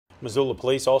Missoula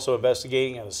police also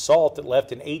investigating an assault that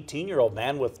left an 18-year-old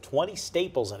man with 20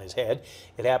 staples in his head.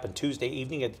 It happened Tuesday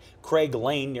evening at Craig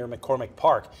Lane near McCormick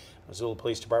Park. Missoula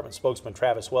Police Department spokesman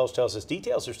Travis Welch tells us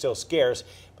details are still scarce,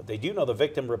 but they do know the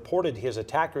victim reported his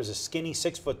attacker as a skinny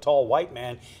 6-foot-tall white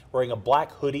man wearing a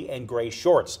black hoodie and gray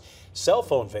shorts. Cell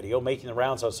phone video making the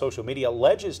rounds on social media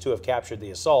alleges to have captured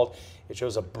the assault. It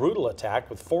shows a brutal attack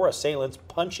with 4 assailants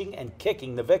punching and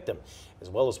kicking the victim, as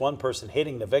well as one person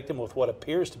hitting the victim with what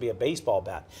appears to be a baseball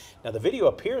bat. Now, the video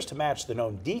appears to match the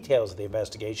known details of the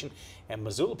investigation, and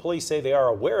Missoula police say they are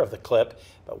aware of the clip,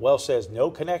 but Welsh says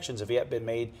no connections have yet been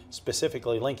made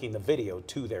specifically linking the video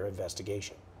to their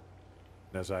investigation.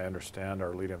 As I understand,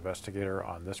 our lead investigator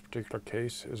on this particular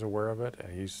case is aware of it,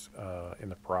 and he's in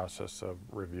the process of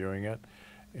reviewing it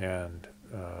and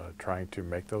trying to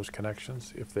make those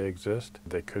connections if they exist.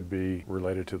 They could be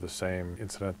related to the same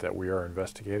incident that we are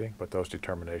investigating, but those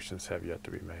determinations have yet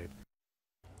to be made.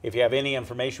 If you have any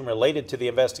information related to the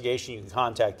investigation, you can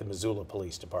contact the Missoula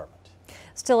Police Department.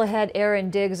 Still ahead, Aaron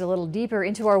digs a little deeper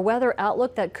into our weather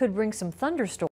outlook that could bring some thunderstorms.